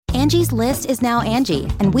Angie's List is now Angie,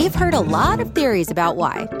 and we've heard a lot of theories about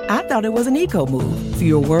why. I thought it was an eco move.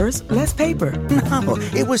 Fewer words, less paper. No,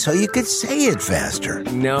 it was so you could say it faster.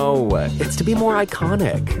 No, it's to be more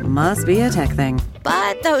iconic. Must be a tech thing.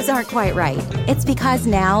 But those aren't quite right. It's because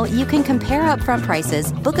now you can compare upfront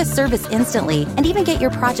prices, book a service instantly, and even get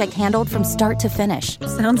your project handled from start to finish.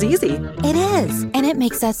 Sounds easy. It is, and it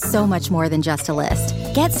makes us so much more than just a list.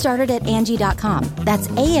 Get started at Angie.com. That's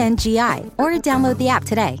ANGI, or download the app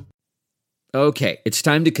today. Okay, it's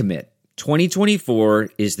time to commit. 2024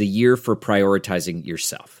 is the year for prioritizing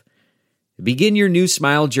yourself. Begin your new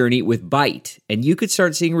smile journey with Byte, and you could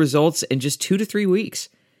start seeing results in just 2 to 3 weeks.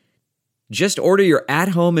 Just order your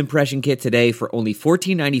at-home impression kit today for only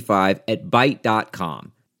 $14.95 at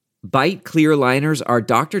Byte.com. Byte clear liners are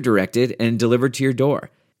doctor-directed and delivered to your door.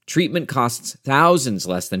 Treatment costs thousands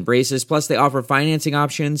less than braces, plus they offer financing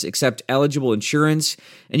options, accept eligible insurance,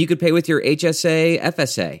 and you could pay with your HSA,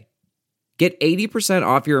 FSA. Get 80%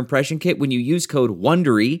 off your impression kit when you use code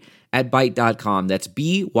WONDERY at Byte.com. That's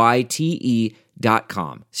BYTE.com.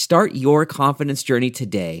 Start your confidence journey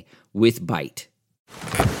today with Byte.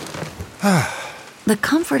 The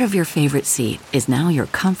comfort of your favorite seat is now your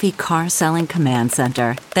comfy car-selling command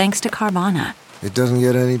center, thanks to Carvana. It doesn't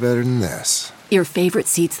get any better than this. Your favorite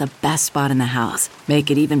seat's the best spot in the house. Make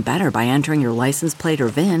it even better by entering your license plate or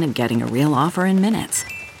VIN and getting a real offer in minutes.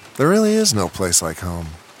 There really is no place like home.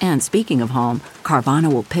 And speaking of home,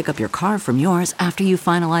 Carvana will pick up your car from yours after you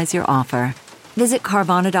finalize your offer. Visit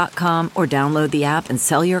Carvana.com or download the app and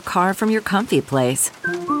sell your car from your comfy place.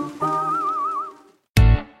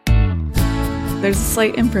 There's a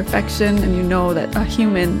slight imperfection, and you know that a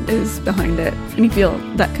human is behind it, and you feel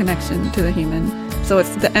that connection to the human. So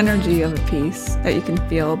it's the energy of a piece that you can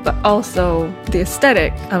feel, but also the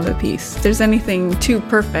aesthetic of a piece. If there's anything too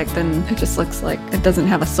perfect, then it just looks like it doesn't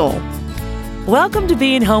have a soul. Welcome to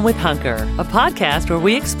Being Home with Hunker, a podcast where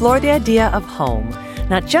we explore the idea of home,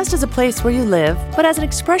 not just as a place where you live, but as an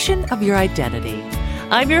expression of your identity.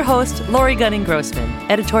 I'm your host, Lori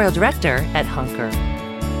Gunning-Grossman, editorial director at Hunker.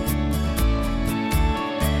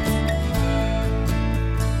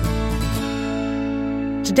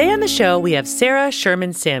 Today on the show, we have Sarah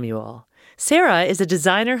Sherman Samuel. Sarah is a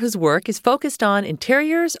designer whose work is focused on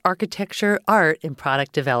interiors, architecture, art, and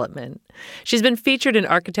product development. She's been featured in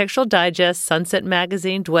Architectural Digest, Sunset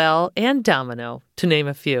Magazine, Dwell, and Domino, to name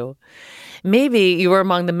a few. Maybe you were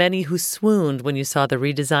among the many who swooned when you saw the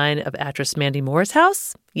redesign of actress Mandy Moore's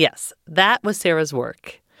house? Yes, that was Sarah's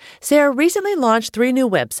work. Sarah recently launched 3 new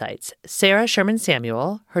websites: Sarah Sherman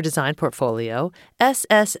Samuel, her design portfolio,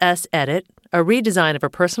 SSS Edit, a redesign of her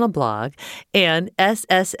personal blog, and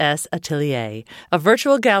SSS Atelier, a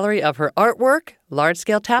virtual gallery of her artwork,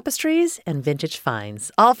 large-scale tapestries, and vintage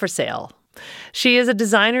finds, all for sale. She is a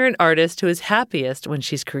designer and artist who is happiest when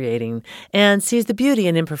she's creating and sees the beauty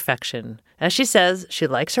in imperfection. As she says, she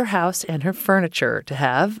likes her house and her furniture to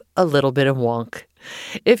have a little bit of wonk.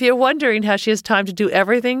 If you're wondering how she has time to do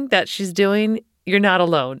everything that she's doing, you're not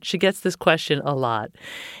alone. She gets this question a lot.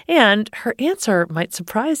 And her answer might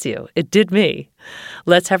surprise you. It did me.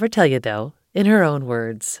 Let's have her tell you, though, in her own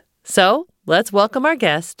words. So let's welcome our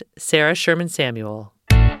guest, Sarah Sherman Samuel.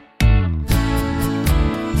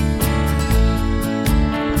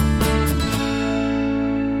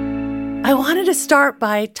 I wanted to start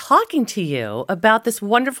by talking to you about this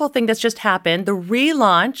wonderful thing that's just happened, the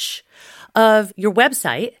relaunch of your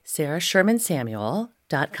website,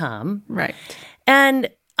 sarahshermansamuel.com. Right. And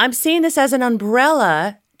I'm seeing this as an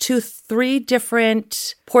umbrella to 3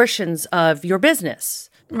 different portions of your business.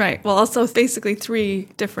 Right. Well, also basically 3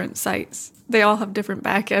 different sites. They all have different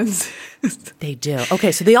backends. They do.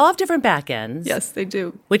 Okay, so they all have different backends. Yes, they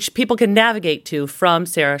do. Which people can navigate to from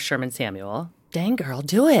Sarah Sherman Samuel. Dang, girl,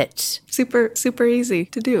 do it. Super, super easy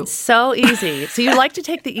to do. So easy. So you like to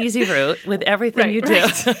take the easy route with everything you do.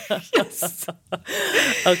 Yes.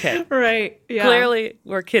 Okay. Right. Yeah. Clearly,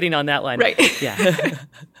 we're kidding on that one. Right. Yeah.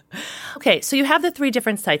 Okay, so you have the 3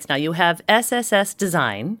 different sites now. You have SSS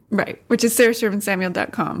Design. Right, which is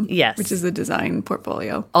sarahshermansamuel.com. Yes. Which is the design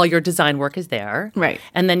portfolio. All your design work is there. Right.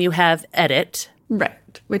 And then you have Edit.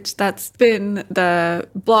 Right, which that's been the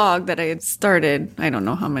blog that I had started, I don't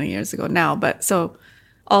know how many years ago now, but so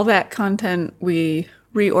all that content we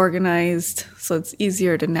reorganized so it's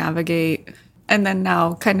easier to navigate, and then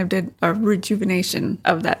now kind of did a rejuvenation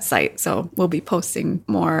of that site. So we'll be posting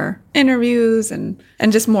more interviews and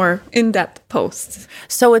just more in-depth posts.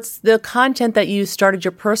 So it's the content that you started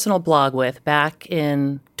your personal blog with back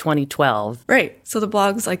in 2012. Right, so the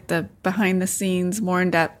blog's like the behind the scenes, more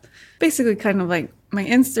in-depth, basically kind of like my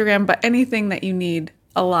Instagram, but anything that you need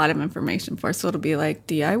a lot of information for. So it'll be like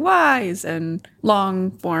DIYs and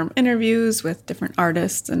long form interviews with different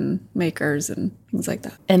artists and makers and things like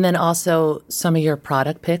that. And then also some of your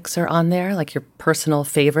product picks are on there, like your personal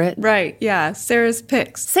favorite. Right. Yeah. Sarah's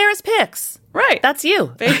picks. Sarah's picks. Right. That's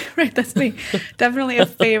you. Right. That's me. Definitely a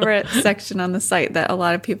favorite section on the site that a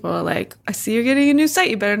lot of people are like, I see you're getting a new site.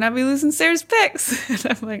 You better not be losing Sarah's picks.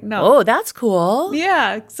 And I'm like, no. Oh, that's cool.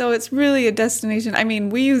 Yeah. So it's really a destination. I mean,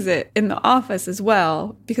 we use it in the office as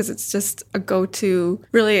well because it's just a go-to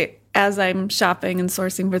really as I'm shopping and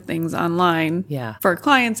sourcing for things online for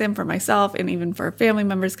clients and for myself and even for family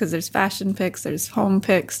members because there's fashion picks, there's home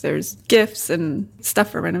picks, there's gifts and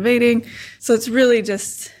stuff for renovating. So it's really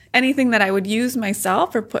just anything that I would use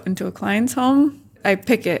myself or put into a client's home, I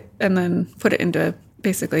pick it and then put it into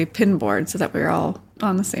basically a pin board so that we're all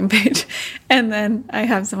on the same page. And then I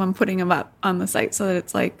have someone putting them up on the site so that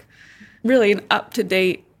it's like really an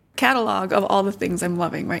up-to-date catalog of all the things I'm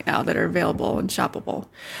loving right now that are available and shoppable.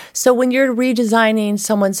 So when you're redesigning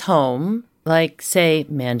someone's home, like say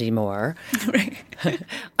Mandy Moore, right.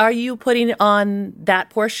 Are you putting on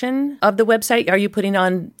that portion of the website? Are you putting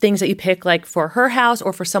on things that you pick like for her house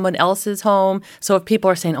or for someone else's home? So if people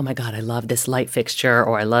are saying, oh my God, I love this light fixture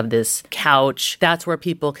or I love this couch, that's where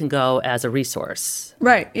people can go as a resource.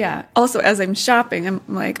 Right, yeah. Also, as I'm shopping,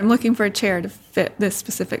 I'm looking for a chair to fit this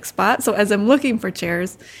specific spot. So as I'm looking for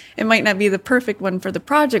chairs, it might not be the perfect one for the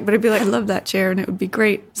project, but I'd be like, I love that chair and it would be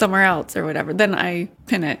great somewhere else or whatever. Then I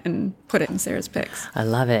pin it and put it in Sarah's picks. I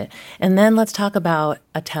love it. And then let's talk about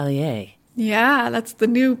Atelier. Yeah, that's the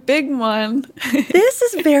new big one. This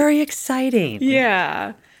is very exciting.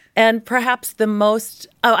 Yeah. And perhaps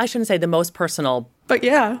I shouldn't say the most personal. But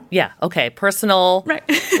yeah. Yeah, okay. Personal, right.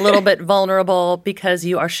 A little bit vulnerable because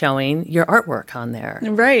you are showing your artwork on there.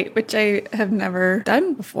 Right, which I have never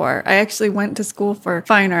done before. I actually went to school for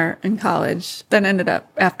fine art in college, then ended up,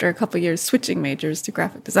 after a couple of years, switching majors to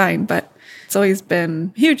graphic design. But it's always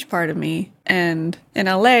been a huge part of me. And in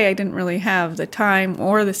LA, I didn't really have the time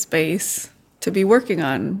or the space to be working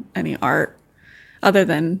on any art other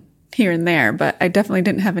than here and there. But I definitely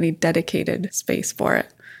didn't have any dedicated space for it.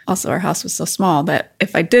 Also, our house was so small that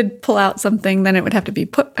if I did pull out something, then it would have to be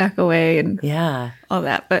put back away and all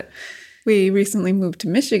that. But we recently moved to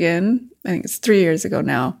Michigan. I think it's 3 years ago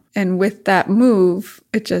now. And with that move,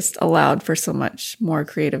 it just allowed for so much more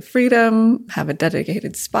creative freedom, have a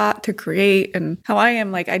dedicated spot to create. And how I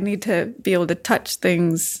am, like, I need to be able to touch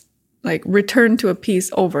things, like return to a piece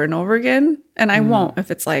over and over again. And I won't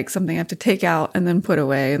if it's like something I have to take out and then put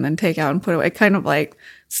away and then take out and put away. It kind of like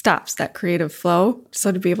stops that creative flow.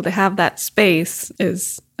 So to be able to have that space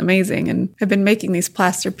is amazing. And I've been making these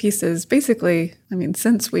plaster pieces basically,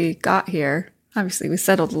 since we got here. Obviously, we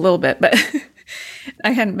settled a little bit, but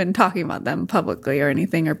I hadn't been talking about them publicly or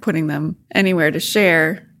anything or putting them anywhere to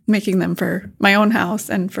share, making them for my own house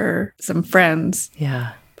and for some friends.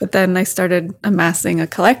 Yeah. But then I started amassing a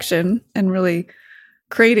collection and really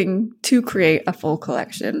create a full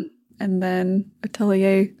collection. And then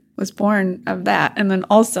Atelier was born of that. And then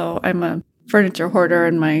also I'm a furniture hoarder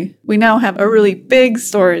and we now have a really big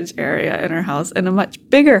storage area in our house and a much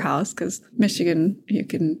bigger house because Michigan, you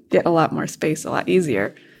can get a lot more space a lot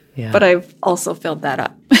easier. Yeah. But I've also filled that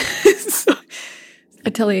up. So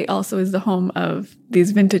Atelier also is the home of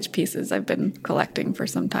these vintage pieces I've been collecting for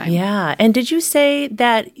some time. Yeah. And did you say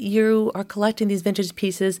that you are collecting these vintage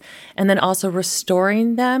pieces and then also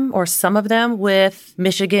restoring them or some of them with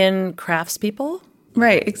Michigan craftspeople?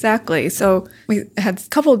 Right, exactly. So we had a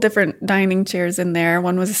couple of different dining chairs in there.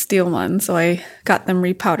 One was a steel one, so I got them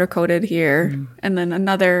repowder coated here. And then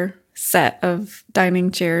another set of dining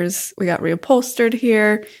chairs we got reupholstered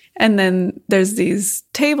here. And then there's these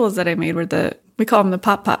tables that I made we call them the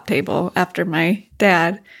pop table after my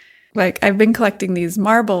dad. Like I've been collecting these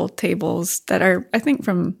marble tables that are, I think,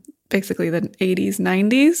 from basically the 80s,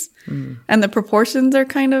 90s. And the proportions are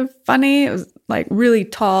kind of funny. It was like really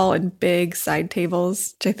tall and big side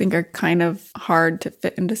tables, which I think are kind of hard to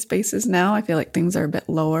fit into spaces now. I feel like things are a bit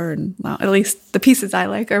lower and at least the pieces I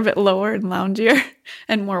like are a bit lower and loungier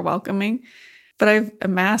and more welcoming. But I've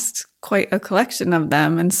amassed quite a collection of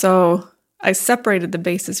them. And so I separated the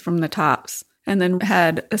bases from the tops and then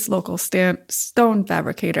had this local stone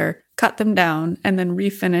fabricator cut them down and then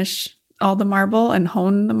refinish all the marble and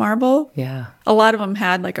hone the marble. Yeah. A lot of them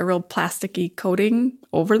had like a real plasticky coating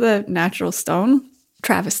over the natural stone.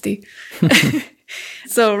 Travesty.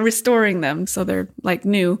 So restoring them so they're like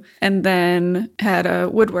new. And then had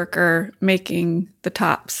a woodworker making the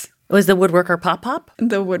tops. Was the woodworker Pop?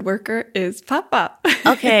 The woodworker is Pop.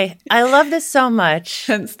 Okay. I love this so much.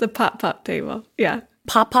 Hence the Pop table. Yeah.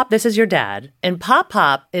 Pop Pop, this is your dad. And Pop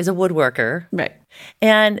Pop is a woodworker. Right.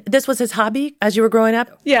 And this was his hobby as you were growing up?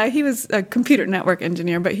 Yeah, he was a computer network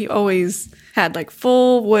engineer, but he always had like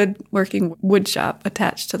full woodworking wood shop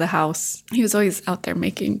attached to the house. He was always out there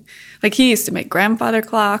making, like he used to make grandfather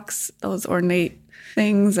clocks, those ornate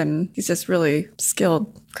things, and he's just really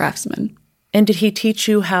skilled craftsman. And did he teach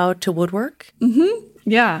you how to woodwork? Mm-hmm.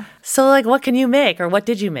 Yeah. So, like, what can you make, or what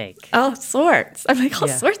did you make? All sorts. I make all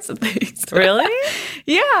sorts of things. Really?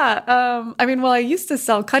 Yeah. I used to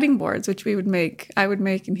sell cutting boards, which I would make,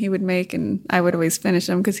 and he would make, and I would always finish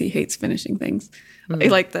them because he hates finishing things. Mm-hmm.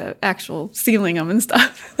 Like the actual sealing them and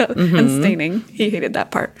stuff and staining. He hated that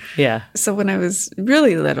part. Yeah. So when I was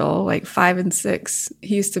really little, like 5 and 6,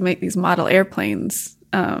 he used to make these model airplanes,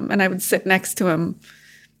 and I would sit next to him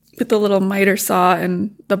with the little miter saw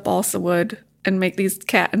and the balsa wood and make these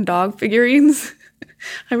cat and dog figurines.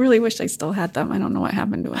 I really wish I still had them. I don't know what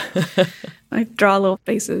happened to them. I draw little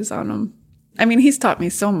faces on them. I mean, he's taught me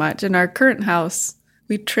so much. In our current house,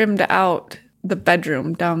 we trimmed out the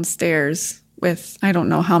bedroom downstairs with I don't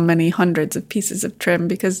know how many hundreds of pieces of trim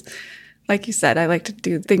because, like you said, I like to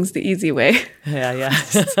do things the easy way. Yeah.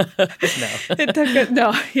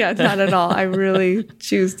 Not at all. I really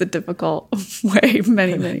choose the difficult way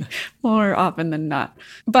many, more often than not.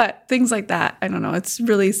 But things like that, I don't know, it's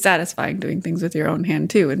really satisfying doing things with your own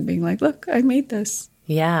hand too and being like, look, I made this.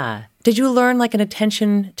 Yeah. Did you learn like an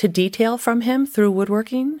attention to detail from him through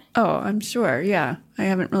woodworking? Oh, I'm sure. Yeah. I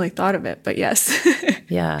haven't really thought of it, but yes.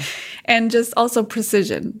 Yeah. And just also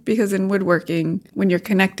precision, because in woodworking, when you're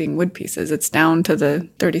connecting wood pieces, it's down to the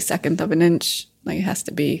 32nd of an inch. Like it has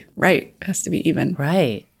to be right. It has to be even.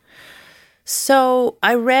 Right. So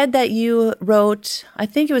I read that you wrote, I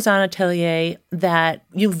think it was on Atelier, that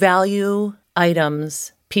you value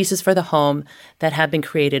items, pieces for the home that have been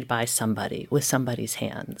created by somebody with somebody's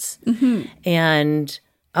hands. Mm-hmm. And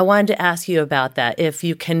I wanted to ask you about that. If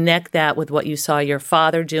you connect that with what you saw your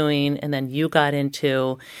father doing and then you got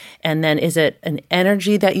into, and then is it an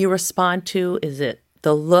energy that you respond to? Is it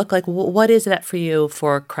the look? Like, what is that for you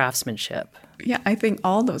for craftsmanship? Yeah, I think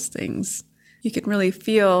all those things. You can really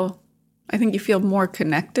feel, I think you feel more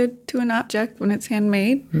connected to an object when it's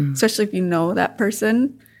handmade, especially if you know that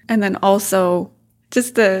person. And then also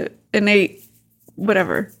just the innate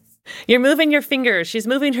whatever. You're moving your fingers. She's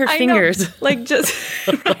moving her fingers. Know, like just,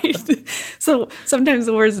 right. So sometimes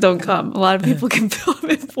the words don't come. A lot of people can film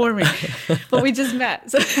it for me. But we just met.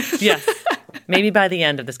 So. Yes. Maybe by the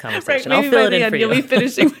end of this conversation. Right, I'll fill it in for you. You'll be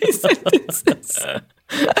finishing my sentences.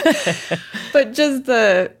 But just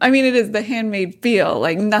it is the handmade feel.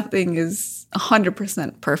 Like nothing is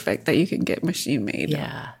 100% perfect that you can get machine made.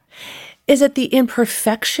 Yeah. Is it the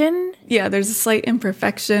imperfection? Yeah, there's a slight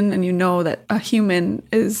imperfection, and you know that a human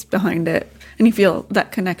is behind it, and you feel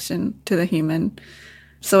that connection to the human.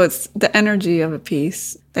 So it's the energy of a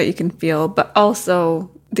piece that you can feel, but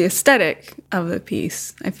also the aesthetic of the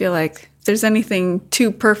piece. I feel like if there's anything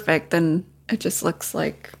too perfect, then it just looks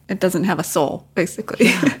like it doesn't have a soul,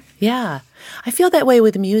 basically. Yeah. I feel that way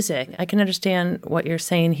with music. I can understand what you're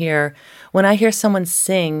saying here. When I hear someone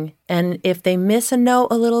sing, and if they miss a note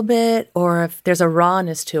a little bit, or if there's a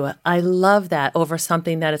rawness to it, I love that over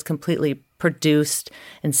something that is completely produced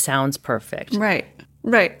and sounds perfect. Right.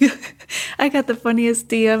 I got the funniest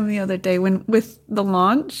DM the other day with the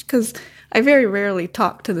launch, because I very rarely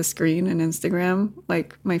talk to the screen in Instagram,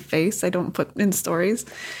 like my face. I don't put in stories,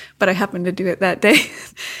 but I happened to do it that day.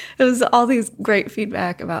 It was all these great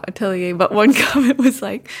feedback about Atelier, but one comment was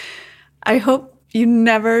like, I hope you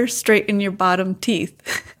never straighten your bottom teeth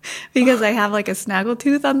because I have like a snaggle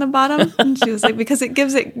tooth on the bottom. And she was like, because it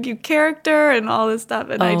gives you character and all this stuff.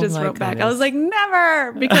 And I just wrote back, I was like,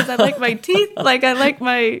 never, because I like my teeth, like I like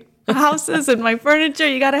my houses and my furniture.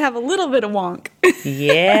 You got to have a little bit of wonk.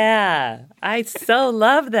 Yeah, I so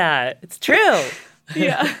love that. It's true.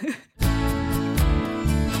 Yeah.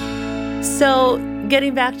 So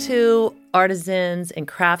getting back to artisans and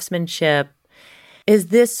craftsmanship, is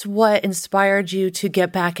this what inspired you to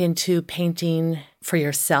get back into painting for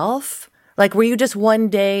yourself? Like, were you just one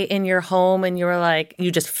day in your home and you were like,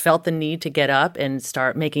 you just felt the need to get up and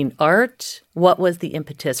start making art? What was the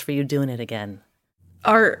impetus for you doing it again?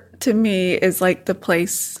 Art to me is like the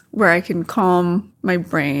place where I can calm my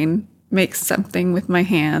brain, make something with my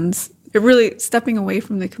hands. It really, stepping away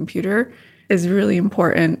from the computer is really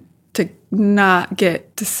important to not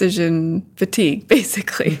get decision fatigue,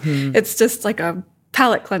 basically. Mm-hmm. It's just like a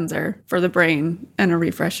palate cleanser for the brain and a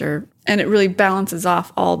refresher. And it really balances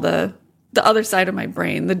off all the other side of my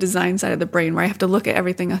brain, the design side of the brain, where I have to look at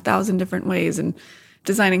everything 1,000 different ways. And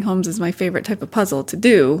designing homes is my favorite type of puzzle to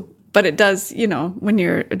do. But it does, when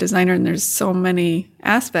you're a designer and there's so many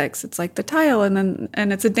aspects, it's like the tile and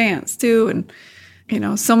it's a dance too. And,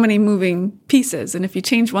 so many moving pieces. And if you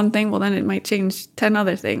change one thing, well, then it might change 10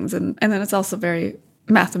 other things. And then it's also very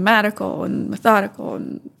mathematical and methodical.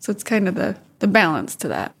 And so it's kind of the balance to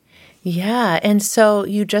that. Yeah. And so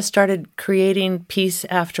you just started creating piece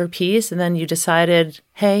after piece, and then you decided,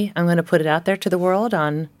 hey, I'm going to put it out there to the world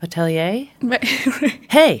on Atelier. Right.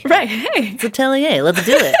 Hey. Right. Hey. It's Atelier. Let's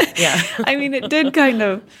do it. Yeah. I mean, it did kind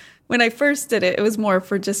of, when I first did it, it was more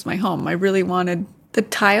for just my home. I really wanted the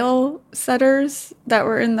tile setters that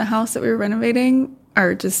were in the house that we were renovating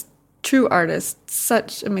are just true artists,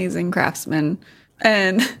 such amazing craftsmen.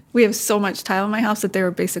 And we have so much tile in my house that they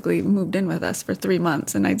were basically moved in with us for 3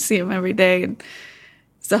 months. And I'd see them every day. And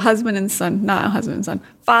it's a husband and son, not a husband and son,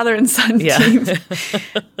 father and son team.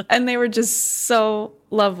 And they were just so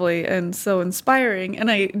lovely and so inspiring. And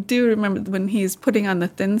I do remember when he's putting on the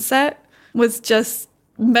thin set was just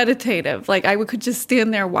meditative. Like I could just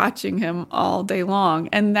stand there watching him all day long.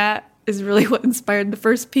 And that is really what inspired the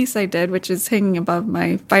first piece I did, which is hanging above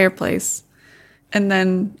my fireplace. And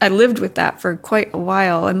then I lived with that for quite a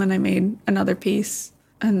while. And then I made another piece.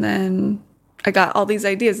 And then I got all these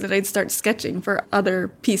ideas that I'd start sketching for other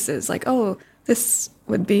pieces. Like, oh, this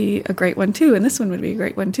would be a great one too. And this one would be a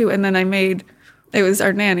great one too. And then it was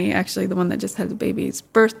our nanny, actually, the one that just had the baby's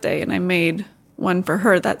birthday. And I made one for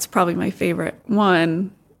her. That's probably my favorite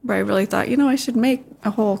one, where I really thought, I should make a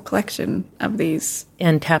whole collection of these.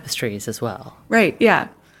 And tapestries as well. Right, yeah.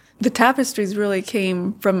 The tapestries really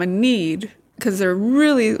came from a need, because they're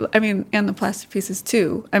really, and the plaster pieces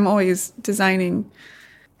too. I'm always designing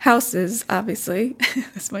houses, obviously.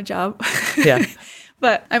 That's my job. Yeah.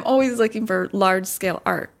 But I'm always looking for large-scale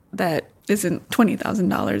art that isn't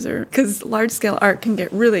 $20,000, because large-scale art can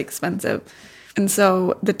get really expensive. And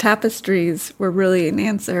so the tapestries were really an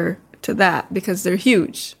answer to that, because they're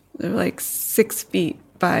huge. They're like 6 feet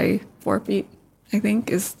by 4 feet, I think,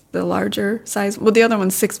 is the larger size. Well, the other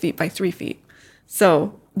one's 6 feet by 3 feet.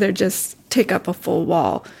 So they just take up a full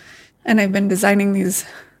wall. And I've been designing these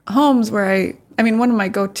homes where one of my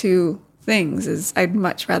go-to things is I'd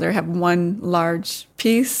much rather have one large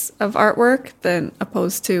piece of artwork than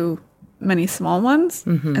opposed to many small ones.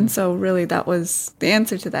 Mm-hmm. And so really that was the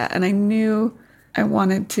answer to that. And I knew I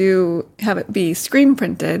wanted to have it be screen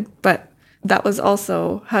printed, but that was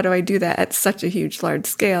also, how do I do that at such a huge, large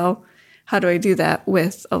scale? How do I do that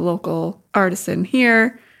with a local artisan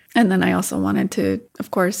here? And then I also wanted to,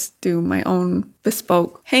 of course, do my own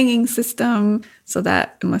bespoke hanging system. So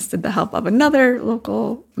that enlisted the help of another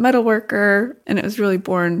local metalworker. And it was really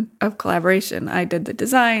born of collaboration. I did the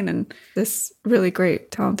design, and this really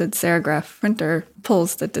great, talented serigraph printer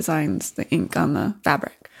pulls the designs, the ink on the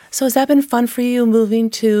fabric. So has that been fun for you, moving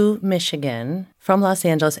to Michigan from Los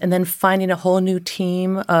Angeles and then finding a whole new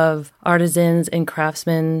team of artisans and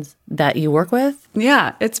craftsmen that you work with?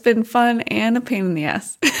 Yeah, it's been fun and a pain in the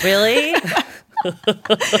ass. Really?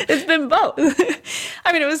 It's been both.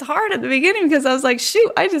 It was hard at the beginning because I was like,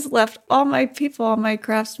 shoot, I just left all my people, all my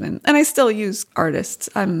craftsmen. And I still use artists.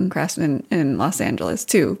 I'm craftsmen in Los Angeles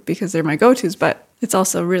too, because they're my go-tos. But it's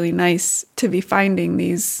also really nice to be finding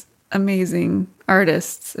these amazing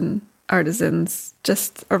artists and artisans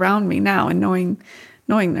just around me now, and knowing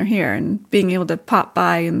they're here and being able to pop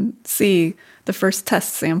by and see the first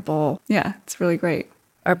test sample. Yeah, it's really great.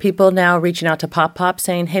 Are people now reaching out to Pop Pop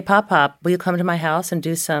saying, hey, Pop Pop, will you come to my house and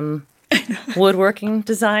do some woodworking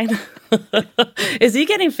design? Is he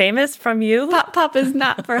getting famous from you? Pop Pop is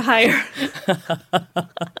not for hire.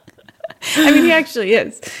 He actually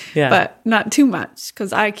is, but not too much,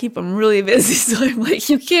 because I keep him really busy. So I'm like,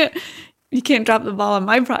 you can't drop the ball on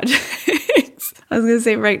my projects. I was going to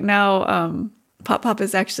say right now, Pop Pop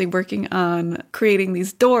is actually working on creating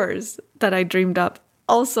these doors that I dreamed up.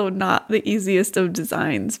 Also not the easiest of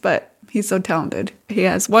designs, but he's so talented. He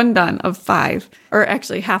has one done of 5, or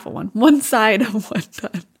actually half of one side of one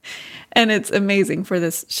done. And it's amazing for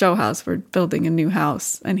this show house. We're building a new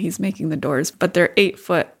house, and he's making the doors, but they're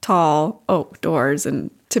 8-foot tall oak doors.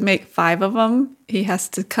 And to make 5 of them, he has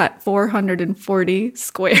to cut 440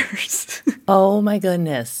 squares. Oh my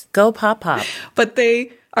goodness. Go Pop Pop. But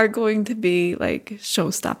they are going to be like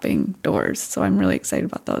show-stopping doors. So I'm really excited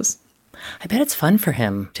about those. I bet it's fun for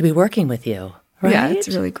him to be working with you, right? Yeah, it's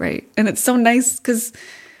really great. And it's so nice because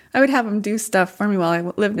I would have him do stuff for me while I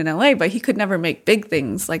lived in LA, but he could never make big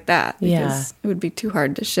things like that because it would be too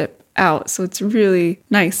hard to ship out. So it's really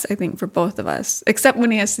nice, I think, for both of us. Except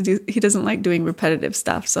when he doesn't like doing repetitive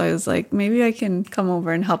stuff. So I was like, maybe I can come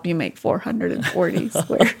over and help you make 440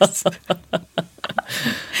 squares.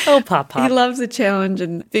 Oh, Pop. He loves a challenge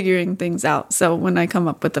and figuring things out. So when I come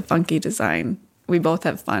up with a funky design, we both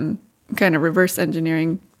have fun kind of reverse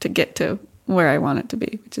engineering to get to where I want it to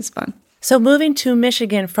be, which is fun. So moving to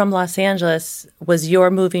Michigan from Los Angeles was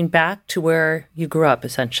your moving back to where you grew up,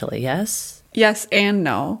 essentially, yes? Yes and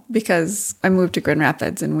no, because I moved to Grand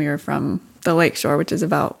Rapids and we were from the Lakeshore, which is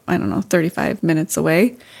about, 35 minutes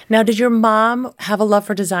away. Now, did your mom have a love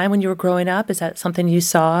for design when you were growing up? Is that something you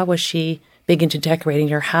saw? Was she big into decorating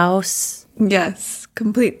your house? Yes,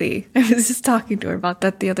 completely. I was just talking to her about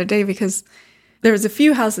that the other day because there was a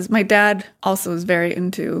few houses. My dad also was very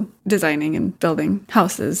into designing and building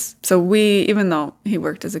houses. So we, even though he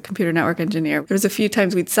worked as a computer network engineer, there was a few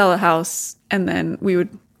times we'd sell a house and then we would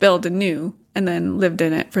build a new and then lived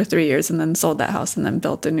in it for 3 years and then sold that house and then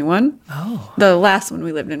built a new one. Oh. The last one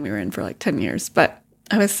we lived in, we were in for like 10 years. But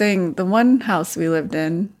I was saying the one house we lived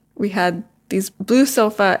in, we had these blue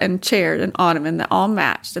sofa and chair and ottoman that all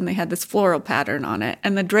matched and they had this floral pattern on it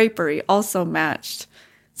and the drapery also matched.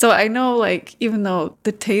 So I know, like, even though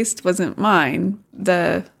the taste wasn't mine,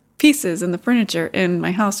 the pieces and the furniture in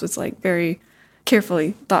my house was, like, very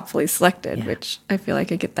carefully, thoughtfully selected, which I feel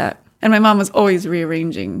like I get that. And my mom was always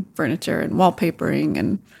rearranging furniture and wallpapering,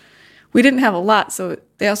 and we didn't have a lot, so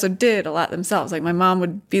they also did a lot themselves. Like, my mom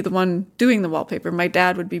would be the one doing the wallpaper. My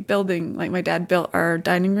dad would be building, like, my dad built our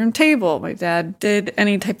dining room table. My dad did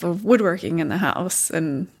any type of woodworking in the house,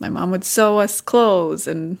 and my mom would sew us clothes,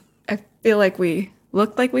 and I feel like we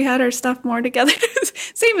looked like we had our stuff more together.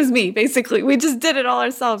 Same as me, basically. We just did it all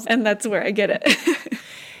ourselves, and that's where I get it.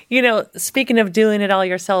 You know, speaking of doing it all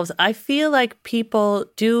yourselves, I feel like people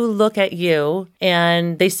do look at you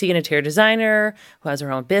and they see an interior designer who has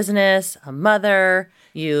her own business, a mother.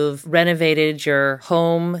 You've renovated your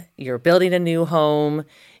home. You're building a new home.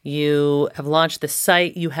 You have launched the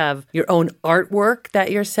site. You have your own artwork that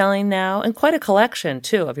you're selling now, and quite a collection,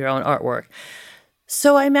 too, of your own artwork.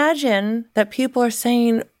 So I imagine that people are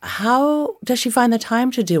saying, how does she find the time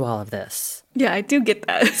to do all of this? Yeah, I do get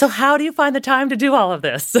that. So how do you find the time to do all of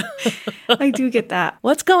this? I do get that.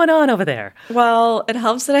 What's going on over there? Well, it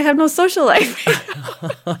helps that I have no social life.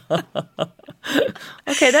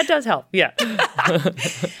 Okay, that does help. Yeah.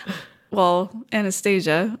 Well,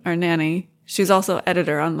 Anastasia, our nanny, she's also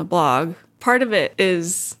editor on the blog. Part of it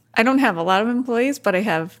is I don't have a lot of employees, but I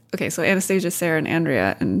have, so Anastasia, Sarah, and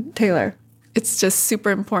Andrea, and Taylor. It's just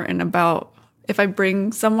super important about if I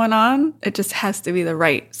bring someone on, it just has to be the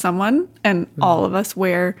right someone. And all of us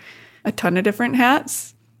wear a ton of different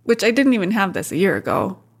hats, which I didn't even have this a year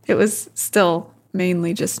ago. It was still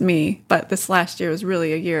mainly just me. But this last year was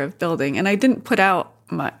really a year of building. And I didn't put out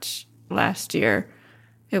much last year.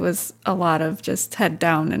 It was a lot of just head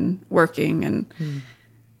down and working. And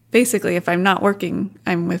basically, if I'm not working,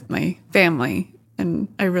 I'm with my family.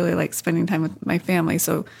 And I really like spending time with my family.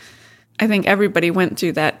 So I think everybody went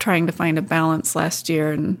through that trying to find a balance last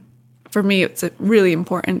year. And for me, it's really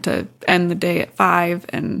important to end the day at 5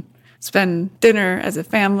 and spend dinner as a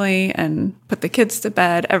family and put the kids to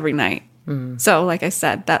bed every night. So like I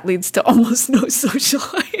said, that leads to almost no social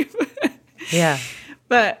life. Yeah.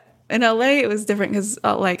 But in LA, it was different because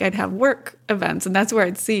I'd have work events and that's where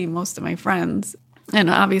I'd see most of my friends. And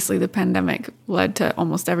obviously the pandemic led to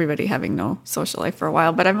almost everybody having no social life for a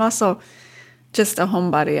while. But I'm also just a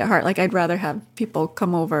homebody at heart. Like, I'd rather have people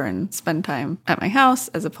come over and spend time at my house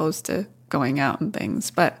as opposed to going out and things.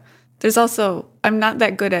 But there's also, I'm not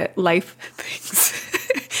that good at life things.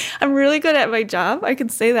 I'm really good at my job. I can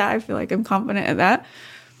say that. I feel like I'm confident at that.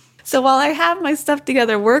 So while I have my stuff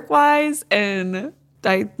together work-wise and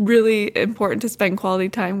really important to spend quality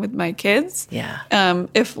time with my kids. Yeah.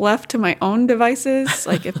 If left to my own devices,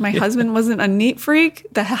 like if my husband wasn't a neat freak,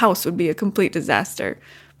 the house would be a complete disaster.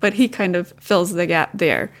 But he kind of fills the gap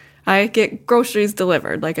there. I get groceries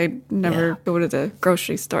delivered. Like, I never go to the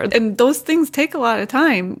grocery store. And those things take a lot of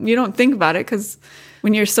time. You don't think about it because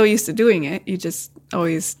when you're so used to doing it, you just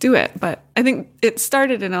always do it. But I think it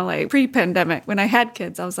started in LA pre-pandemic. When I had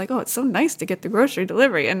kids, I was like, oh, it's so nice to get the grocery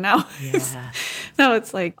delivery. And now, now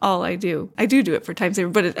it's like all I do. I do it for time saver,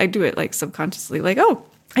 but I do it like subconsciously. Like, oh,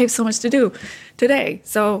 I have so much to do today.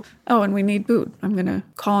 So, and we need food. I'm going to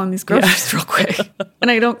call on these groceries real quick. And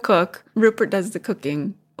I don't cook. Rupert does the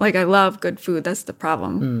cooking. Like, I love good food. That's the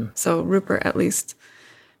problem. So Rupert at least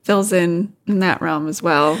fills in that realm as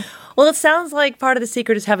well. Well, it sounds like part of the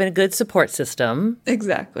secret is having a good support system.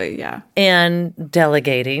 Exactly, yeah. And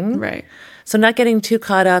delegating. Right. So not getting too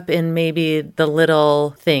caught up in maybe the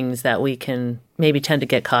little things that we can maybe tend to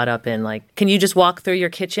get caught up in, like, can you just walk through your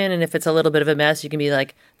kitchen and if it's a little bit of a mess, you can be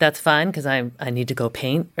like, that's fine because I need to go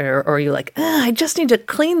paint? Or are you like, I just need to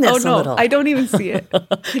clean this a little? I don't even see it. I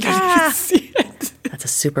don't even see it. That's a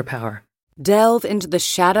superpower. Delve into the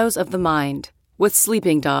shadows of the mind with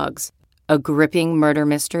Sleeping Dogs, a gripping murder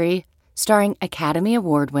mystery starring Academy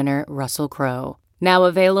Award winner Russell Crowe. Now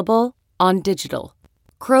available on digital.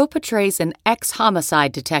 Crowe portrays an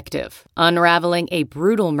ex-homicide detective unraveling a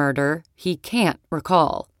brutal murder he can't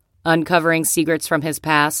recall. Uncovering secrets from his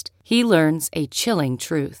past, he learns a chilling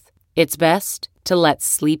truth. It's best to let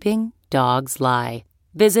sleeping dogs lie.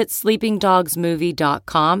 Visit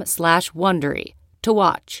sleepingdogsmovie.com/Wondery to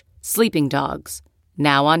watch Sleeping Dogs,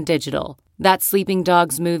 now on digital. That's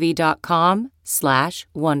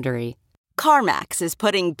sleepingdogsmovie.com/Wondery. CarMax is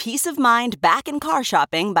putting peace of mind back in car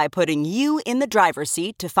shopping by putting you in the driver's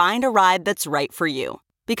seat to find a ride that's right for you.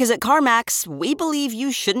 Because at CarMax, we believe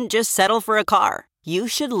you shouldn't just settle for a car. You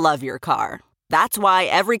should love your car. That's why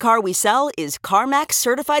every car we sell is CarMax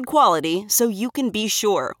certified quality, so you can be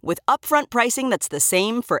sure with upfront pricing that's the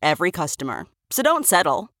same for every customer. So don't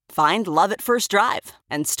settle. Find love at first drive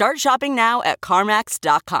and start shopping now at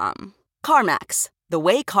CarMax.com. CarMax, the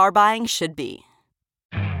way car buying should be.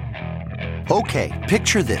 Okay,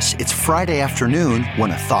 picture this. It's Friday afternoon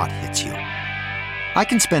when a thought hits you. I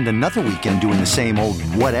can spend another weekend doing the same old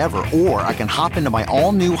whatever, or I can hop into my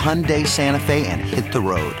all-new Hyundai Santa Fe and hit the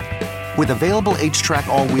road. With available H-Track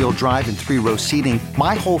all-wheel drive and 3-row seating,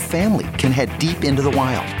 my whole family can head deep into the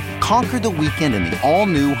wild. Conquer the weekend in the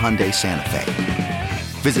all-new Hyundai Santa Fe.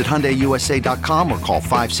 Visit HyundaiUSA.com or call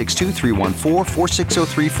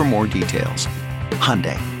 562-314-4603 for more details.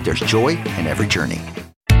 Hyundai, there's joy in every journey.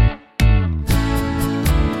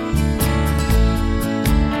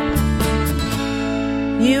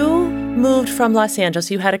 You moved from Los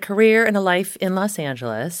Angeles. You had a career and a life in Los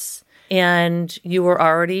Angeles, and you were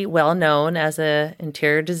already well known as an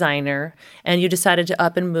interior designer, and you decided to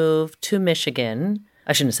up and move to Michigan.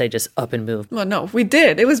 I shouldn't say just up and move. Well, no, we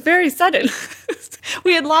did. It was very sudden.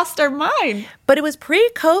 We had lost our mind. But it was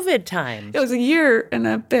pre-COVID times. It was a year and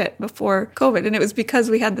a bit before COVID, and it was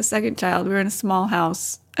because we had the second child. We were in a small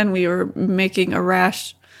house, and we were making a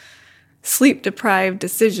rash, sleep-deprived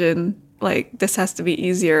decision. Like, this has to be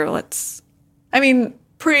easier.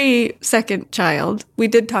 Pre-second child, we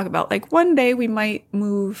did talk about, like, one day we might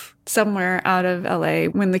move somewhere out of LA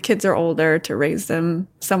when the kids are older to raise them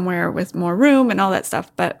somewhere with more room and all that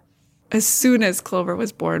stuff. But as soon as Clover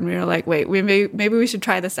was born, we were like, wait, maybe we should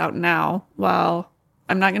try this out now while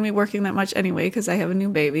I'm not going to be working that much anyway because I have a new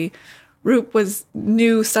baby. Roop was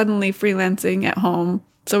new, suddenly freelancing at home.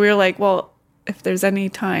 So we were like, well, if there's any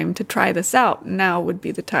time to try this out, now would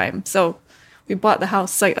be the time. So we bought the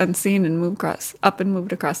house sight unseen and moved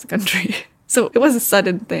across the country. So it was a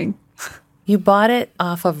sudden thing. You bought it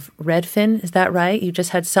off of Redfin, is that right? You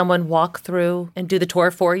just had someone walk through and do the tour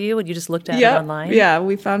for you, and you just looked at it online? Yeah,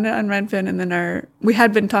 we found it on Redfin, and then we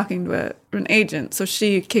had been talking to an agent, so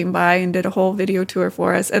she came by and did a whole video tour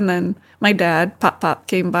for us, and then my dad, Pop,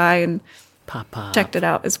 came by and checked it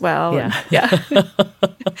out as well. Yeah.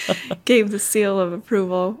 Gave the seal of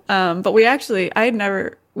approval. But we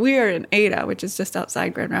are in Ada, which is just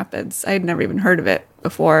outside Grand Rapids. I had never even heard of it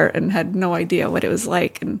before and had no idea what it was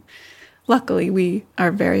like. And luckily, we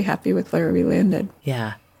are very happy with where we landed.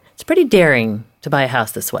 Yeah. It's pretty daring to buy a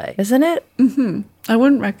house this way, isn't it? Mm-hmm. I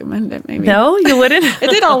wouldn't recommend it, maybe. No, you wouldn't? It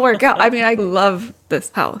did all work out. I mean, I love this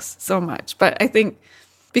house so much. But I think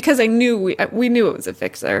because I knew we knew it was a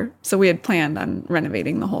fixer, so we had planned on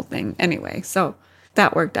renovating the whole thing anyway. So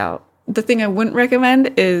that worked out. The thing I wouldn't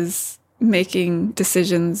recommend is making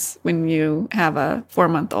decisions when you have a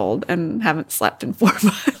 4-month-old and haven't slept in 4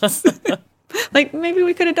 months. Like, maybe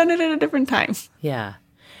we could have done it at a different time. Yeah.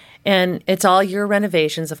 And it's all your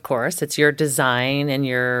renovations, of course. It's your design and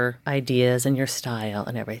your ideas and your style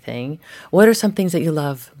and everything. What are some things that you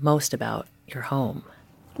love most about your home?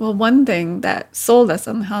 Well, one thing that sold us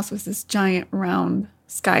on the house was this giant round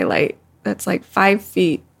skylight that's like 5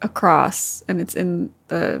 feet across, and it's in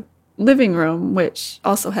the living room, which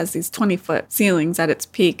also has these 20-foot ceilings at its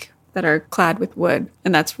peak that are clad with wood.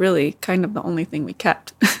 And that's really kind of the only thing we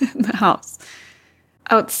kept in the house.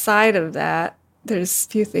 Outside of that, there's a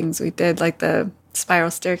few things we did, like the spiral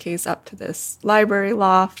staircase up to this library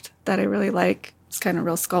loft that I really like. It's kind of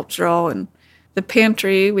real sculptural. And the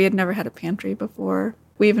pantry, we had never had a pantry before.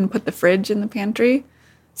 We even put the fridge in the pantry.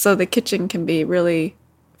 So the kitchen can be really,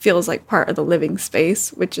 feels like part of the living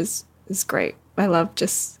space, which is great. I love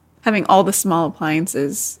just having all the small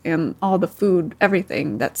appliances and all the food,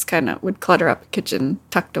 everything that's kind of would clutter up a kitchen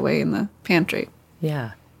tucked away in the pantry.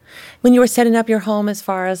 Yeah. When you were setting up your home as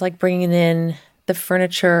far as like bringing in the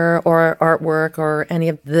furniture or artwork or any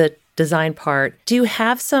of the design part, do you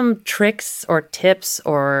have some tricks or tips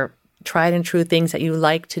or tried and true things that you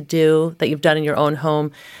like to do that you've done in your own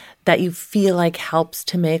home that you feel like helps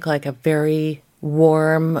to make like a very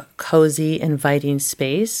warm, cozy, inviting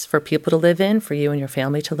space for people to live in, for you and your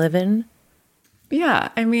family to live in? Yeah,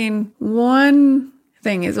 I mean, one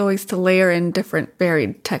thing is always to layer in different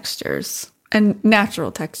varied textures and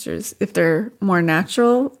natural textures. If they're more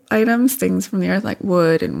natural items, things from the earth like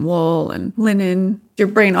wood and wool and linen, your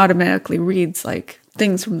brain automatically reads like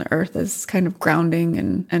things from the earth as kind of grounding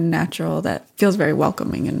and natural that feels very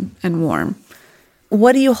welcoming and warm.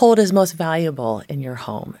 What do you hold as most valuable in your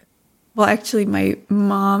home? Well, actually, my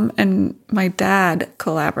mom and my dad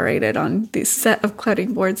collaborated on this set of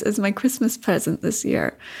cutting boards as my Christmas present this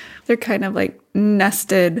year. They're kind of like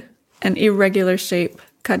nested and irregular shape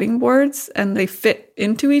cutting boards, and they fit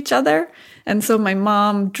into each other. And so my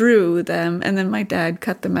mom drew them, and then my dad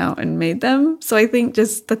cut them out and made them. So I think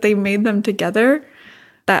just that they made them together,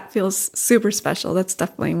 that feels super special. That's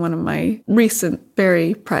definitely one of my recent,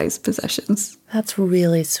 very prized possessions. That's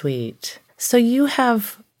really sweet. So you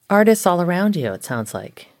have artists all around you, it sounds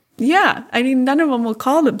like. Yeah. I mean, none of them will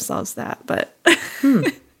call themselves that, but well,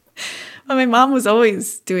 my mom was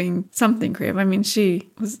always doing something creative. I mean, she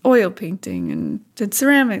was oil painting and did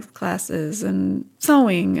ceramics classes and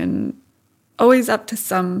sewing and always up to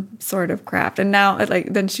some sort of craft. And now,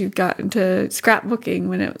 then she got into scrapbooking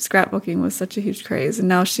when scrapbooking was such a huge craze. And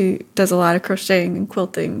now she does a lot of crocheting and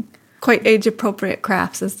quilting, quite age-appropriate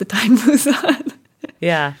crafts as the time moves on.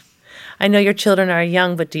 Yeah. I know your children are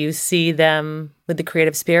young, but do you see them with the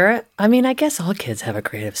creative spirit? I mean, I guess all kids have a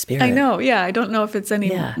creative spirit. I know, yeah. I don't know if it's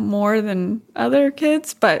any more than other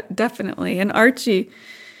kids, but definitely. And Archie,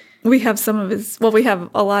 we have we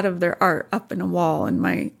have a lot of their art up in a wall in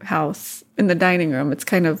my house in the dining room. It's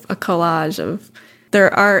kind of a collage of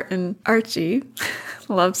their art, and Archie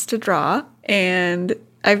loves to draw. And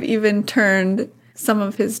I've even turned some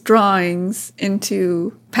of his drawings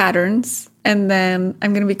into patterns. And then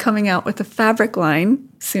I'm going to be coming out with a fabric line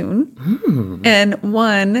soon. And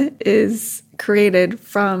one is created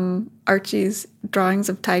from Archie's drawings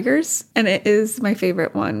of tigers. And it is my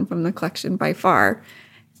favorite one from the collection by far.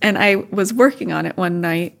 And I was working on it one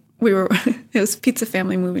night. It was Pizza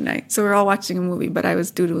Family movie night. So we were all watching a movie, but I was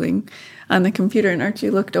doodling on the computer. And Archie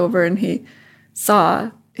looked over and he saw,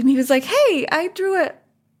 and he was like, "Hey, I drew it."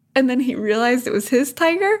 And then he realized it was his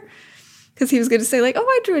tiger. Because he was going to say, like, "Oh,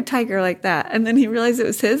 I drew a tiger like that." And then he realized it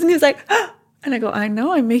was his. And he was like, "Oh." And I go, "I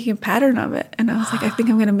know, I'm making a pattern of it." And I was like, "I think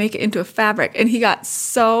I'm going to make it into a fabric." And he got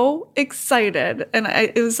so excited. And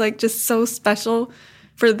it was like just so special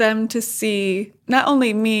for them to see not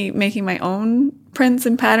only me making my own prints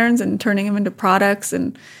and patterns and turning them into products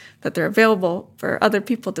and that they're available for other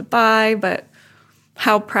people to buy, but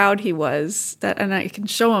how proud he was and I can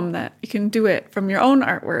show him that you can do it from your own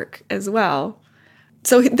artwork as well.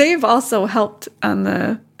 So they've also helped on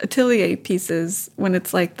the atelier pieces when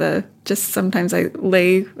it's like sometimes I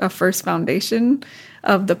lay a first foundation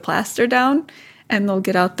of the plaster down and they'll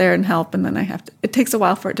get out there and help. And then it takes a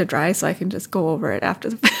while for it to dry so I can just go over it after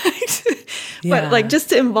the fact. Yeah. But just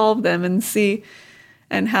to involve them and see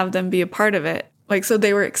and have them be a part of it. So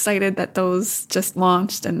they were excited that those just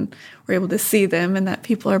launched and were able to see them and that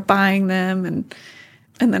people are buying them. And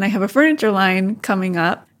then I have a furniture line coming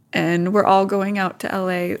up. And we're all going out to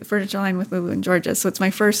LA, furniture line with Lulu and Georgia. So it's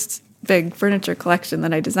my first big furniture collection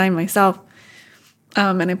that I designed myself.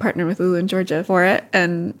 And I partnered with Lulu and Georgia for it.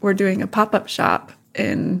 And we're doing a pop-up shop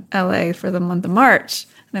in LA for the month of March.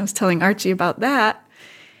 And I was telling Archie about that.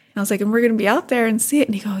 And I was like, and we're going to be out there and see it.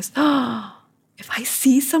 And he goes, "Oh, if I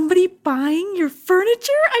see somebody buying your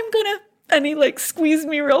furniture, I'm going to..." And he squeezed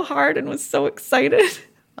me real hard and was so excited.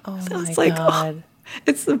 Oh, so my I was like, God. "Oh."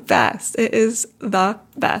 It's the best. It is the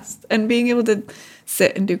best. And being able to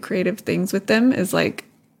sit and do creative things with them is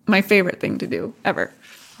my favorite thing to do ever.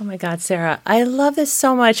 Oh my God, Sarah, I love this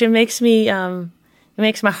so much. It makes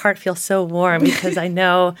my heart feel so warm because I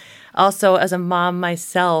know also as a mom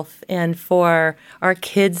myself and for our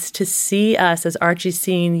kids to see us as Archie's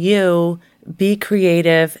seeing you be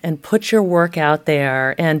creative and put your work out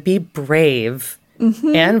there and be brave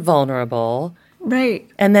and vulnerable. Right.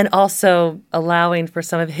 And then also allowing for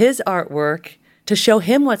some of his artwork to show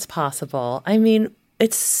him what's possible. I mean,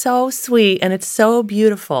 it's so sweet and it's so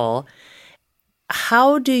beautiful.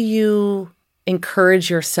 How do you encourage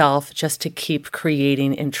yourself just to keep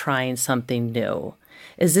creating and trying something new?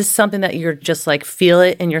 Is this something that you're just feel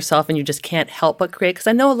it in yourself and you just can't help but create? Because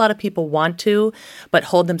I know a lot of people want to, but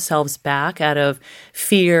hold themselves back out of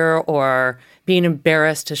fear or being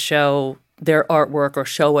embarrassed to show their artwork or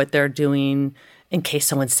show what they're doing. in case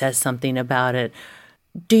someone says something about it.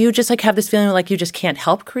 Do you just like have this feeling like you just can't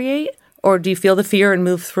help create? Or do you feel the fear and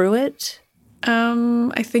move through it?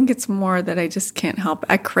 I think it's more that I just can't help.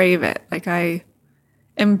 I crave it. Like I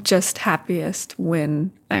am just happiest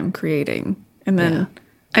when I'm creating. And then,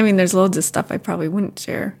 I mean, there's loads of stuff I probably wouldn't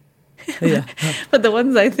share. Yeah. But the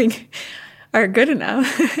ones I think are good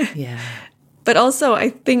enough. Yeah. But also, I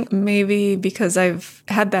think maybe because I've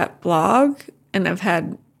had that blog and I've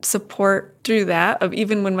had support through that of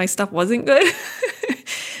even when my stuff wasn't good.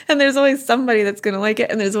 And there's always somebody that's going to like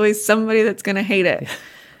it and there's always somebody that's going to hate it.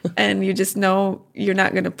 And you just know you're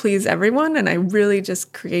not going to please everyone. And I really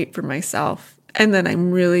just create for myself. And then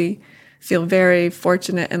I'm really feel very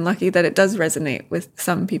fortunate and lucky that it does resonate with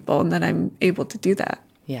some people and that I'm able to do that.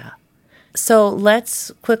 Yeah. So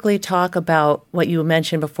let's quickly talk about what you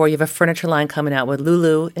mentioned before. You have a furniture line coming out with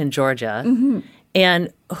Lulu in Georgia. Mm-hmm.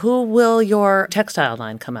 And who will your textile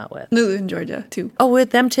line come out with? Lulu in Georgia, too. Oh,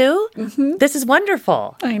 with them, too? Mm-hmm. This is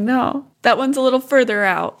wonderful. I know. That one's a little further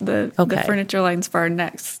out, the furniture lines for our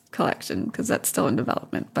next collection, because that's still in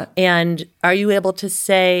development. And are you able to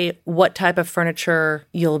say what type of furniture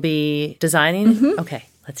you'll be designing? Mm-hmm. Okay,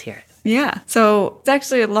 let's hear it. Yeah. So it's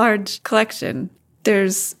actually a large collection.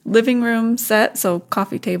 There's living room set, so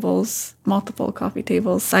coffee tables, multiple coffee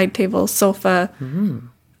tables, side tables, sofa,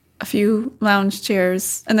 a few lounge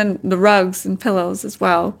chairs, and then the rugs and pillows as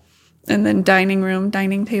well. And then dining room,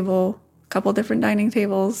 dining table, a couple different dining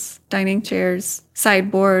tables, dining chairs,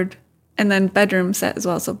 sideboard, and then bedroom set as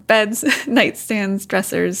well. So beds, nightstands,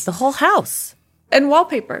 dressers. The whole house. And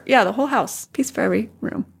wallpaper. Yeah, the whole house. Piece for every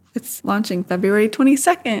room. It's launching February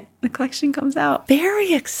 22nd. The collection comes out.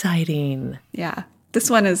 Very exciting. Yeah.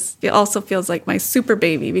 This one it also feels like my super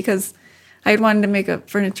baby because I had wanted to make a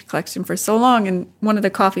furniture collection for so long. And one of the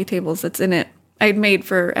coffee tables that's in it, I had made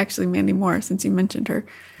for actually Mandy Moore, since you mentioned her.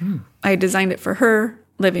 I designed it for her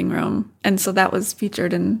living room. And so that was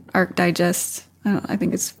featured in Arc Digest, I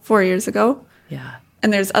think it's 4 years ago. Yeah.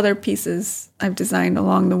 And there's other pieces I've designed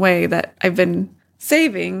along the way that I've been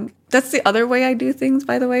saving. That's the other way I do things,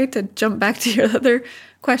 by the way, to jump back to your other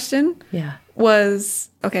question. Yeah. Was,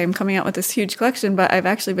 okay, I'm coming out with this huge collection, but I've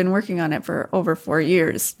actually been working on it for over 4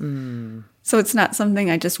 years. So it's not something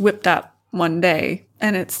I just whipped up one day.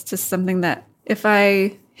 And it's just something that if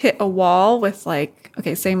I hit a wall with like,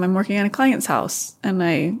 okay, say I'm working on a client's house and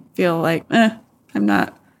I feel like, I'm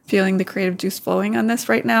not feeling the creative juice flowing on this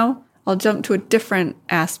right now, I'll jump to a different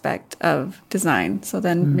aspect of design. So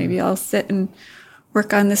then maybe I'll sit and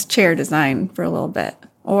work on this chair design for a little bit.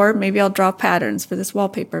 Or maybe I'll draw patterns for this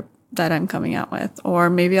wallpaper that I'm coming out with. Or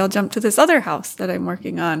maybe I'll jump to this other house that I'm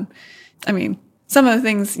working on. I mean, some of the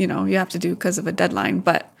things, you have to do because of a deadline,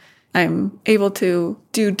 but I'm able to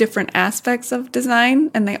do different aspects of design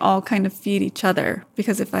and they all kind of feed each other.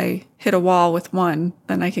 Because if I hit a wall with one,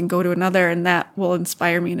 then I can go to another and that will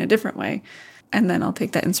inspire me in a different way. And then I'll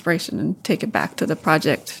take that inspiration and take it back to the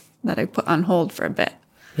project that I put on hold for a bit.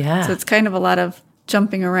 Yeah. So it's kind of a lot of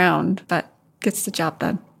jumping around, but gets the job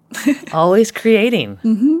done. Always creating.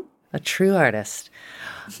 Mm-hmm. A true artist.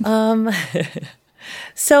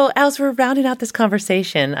 So as we're rounding out this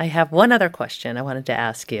conversation, I have one other question I wanted to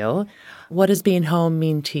ask you. What does being home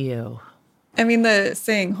mean to you? I mean, the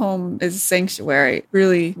saying home is sanctuary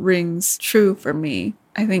really rings true for me.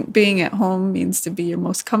 I think being at home means to be your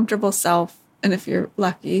most comfortable self. And if you're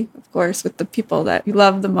lucky, of course, with the people that you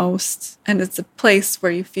love the most. And it's a place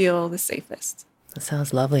where you feel the safest. That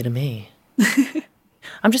sounds lovely to me.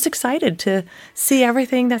 I'm just excited to see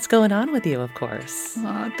everything that's going on with you, of course.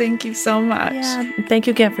 Oh, thank you so much. Yeah, thank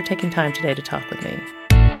you again for taking time today to talk with me.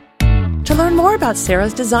 To learn more about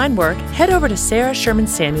Sarah's design work, head over to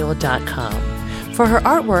sarahshermansamuel.com. For her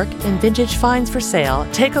artwork and vintage finds for sale,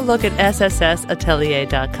 take a look at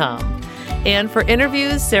sssatelier.com. And for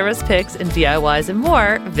interviews, Sarah's picks, and DIYs and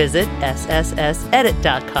more, visit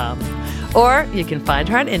sssedit.com. Or you can find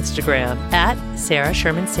her on Instagram at Sarah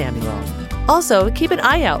Sherman Samuel. Also, keep an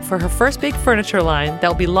eye out for her first big furniture line that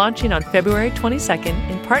will be launching on February 22nd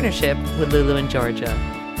in partnership with Lulu in Georgia.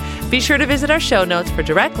 Be sure to visit our show notes for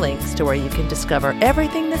direct links to where you can discover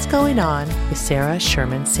everything that's going on with Sarah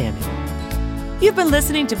Sherman Samuel. You've been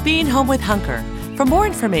listening to Being Home with Hunker. For more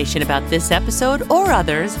information about this episode or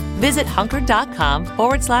others, visit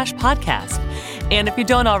hunker.com/podcast. And if you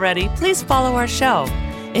don't already, please follow our show.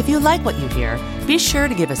 If you like what you hear, be sure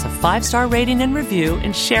to give us a 5-star rating and review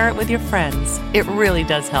and share it with your friends. It really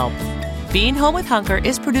does help. Being Home with Hunker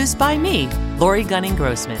is produced by me, Lori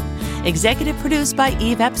Gunning-Grossman. Executive produced by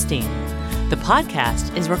Eve Epstein. The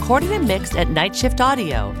podcast is recorded and mixed at Night Shift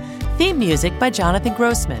Audio. Theme music by Jonathan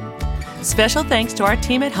Grossman. Special thanks to our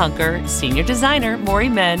team at Hunker, Senior Designer Maury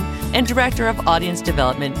Men, and Director of Audience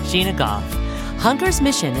Development Gina Goff. Hunker's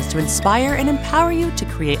mission is to inspire and empower you to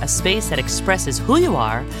create a space that expresses who you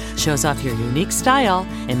are, shows off your unique style,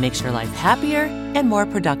 and makes your life happier and more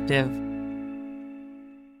productive.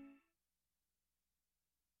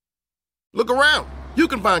 Look around. You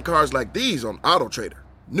can find cars like these on AutoTrader.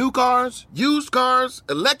 New cars, used cars,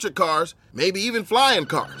 electric cars, maybe even flying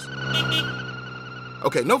cars.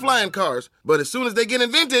 Okay, no flying cars, but as soon as they get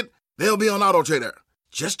invented, they'll be on AutoTrader.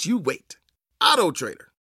 Just you wait. AutoTrader.